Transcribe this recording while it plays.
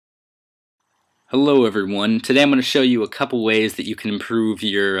Hello everyone. Today I'm going to show you a couple ways that you can improve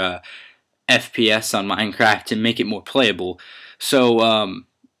your FPS on Minecraft and make it more playable. So I'll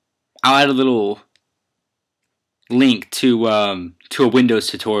add a little link to a Windows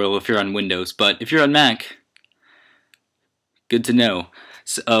tutorial if you're on Windows, but if you're on Mac, good to know.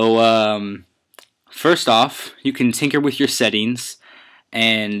 So first off, you can tinker with your settings,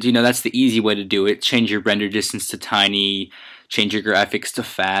 and that's the easy way to do it. Change your render distance to tiny, change your graphics to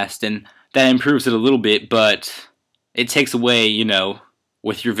fast, and that improves it a little bit, but it takes away,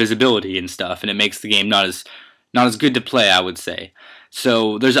 with your visibility and stuff, and it makes the game not as good to play, I would say.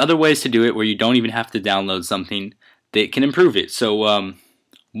 So there's other ways to do it where you don't even have to download something that can improve it. So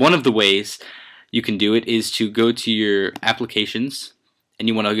one of the ways you can do it is to go to your applications, and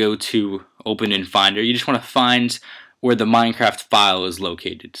you want to go to Open in Finder. You just want to find where the Minecraft file is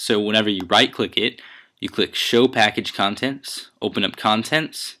located. So whenever you right-click it, you click Show Package Contents, open up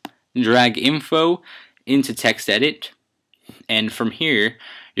Contents, drag info into text edit, and from here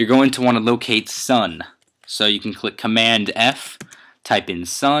you're going to want to locate sun. So you can click Command F, type in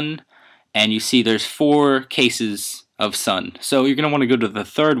sun, and you see there's 4 cases of sun. So you're going to want to go to the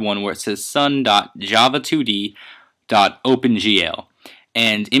third one where it says sun.java2d.opengl,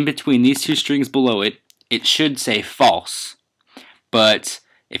 and in between these 2 strings below it, it should say false. But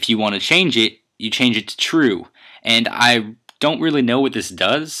if you want to change it, you change it to true. And I don't really know what this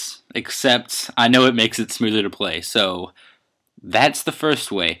does, except I know it makes it smoother to play. So that's the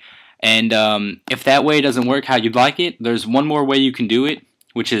first way. And if that way doesn't work how you'd like it, there's one more way you can do it,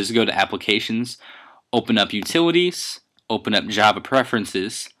 which is go to Applications, open up Utilities, open up Java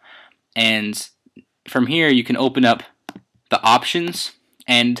Preferences, and from here you can open up the options,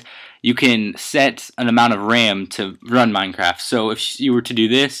 and you can set an amount of RAM to run Minecraft. So if you were to do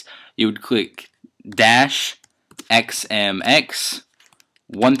this, you would click dash XMX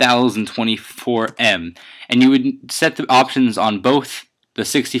 1024M, and you would set the options on both the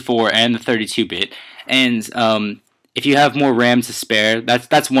 64 and the 32-bit. And if you have more RAM to spare,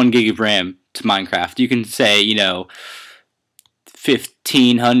 that's 1 gig of RAM to Minecraft. You can say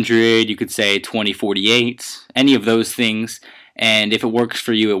 1500, you could say 2048, any of those things. And if it works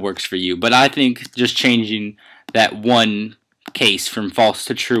for you, it works for you. But I think just changing that one case from false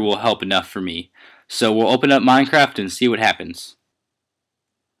to true will help enough for me. So we'll open up Minecraft and see what happens.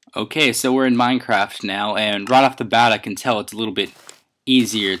 Okay, so we're in Minecraft now, and right off the bat I can tell it's a little bit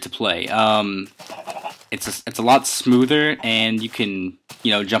easier to play. It's a lot smoother, and you can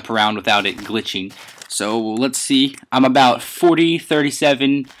jump around without it glitching. So let's see. I'm about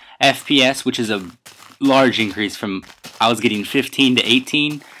 37 FPS, which is a large increase from I was getting 15 to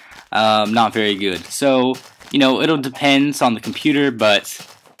 18. Not very good. So it'll depend on the computer, but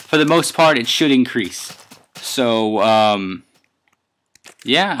for the most part it should increase. So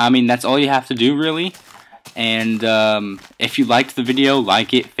yeah, I mean that's all you have to do really. And if you liked the video,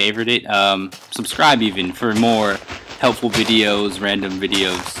 like it, favorite it, subscribe even for more helpful videos, random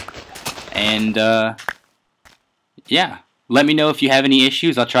videos. And yeah, let me know if you have any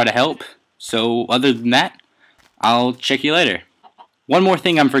issues. I'll try to help. So other than that, I'll check you later. One more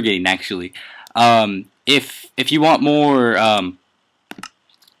thing I'm forgetting actually. If you want more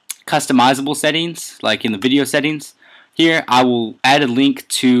customizable settings, like in the video settings, here I will add a link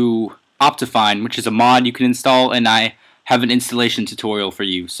to Optifine, which is a mod you can install, and I have an installation tutorial for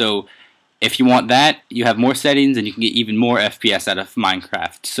you. So if you want that, you have more settings and you can get even more FPS out of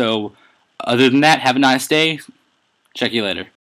Minecraft. So other than that, have a nice day. Check you later.